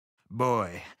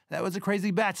Boy, that was a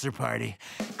crazy bachelor party.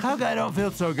 Coga, I don't feel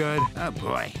so good. Oh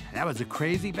boy, that was a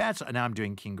crazy bachelor. Now I'm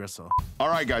doing King Gristle. All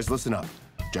right, guys, listen up.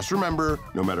 Just remember,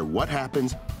 no matter what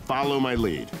happens, follow my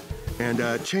lead. And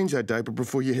change that diaper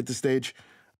before you hit the stage.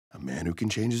 A man who can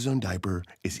change his own diaper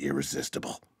is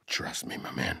irresistible. Trust me,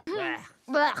 my man.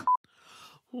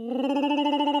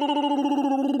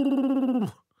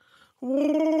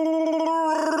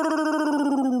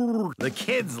 The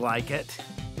kids like it.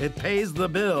 It pays the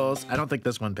bills. I don't think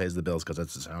this one pays the bills because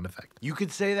it's a sound effect. You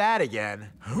could say that again.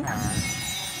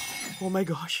 Oh my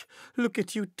gosh, look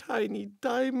at you, tiny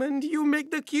diamond. You make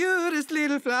the cutest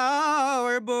little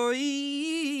flower boy.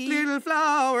 Little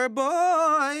flower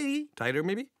boy. Tighter,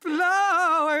 maybe?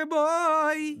 Flower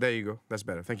boy. There you go. That's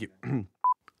better. Thank you.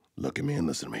 Look at me and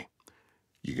listen to me.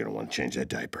 You're gonna want to change that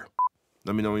diaper.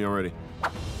 Let me know when you're ready.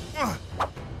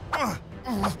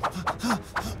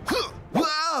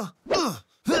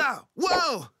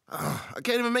 Whoa! I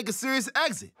can't even make a serious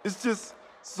exit. It's just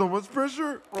so much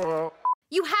pressure.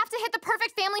 You have to hit the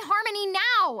perfect family harmony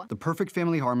now! The perfect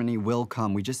family harmony will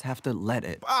come. We just have to let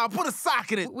it. Put a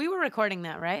sock in it. We were recording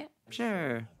that, right?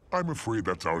 Sure. I'm afraid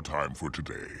that's our time for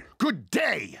today. Good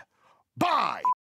day. Bye.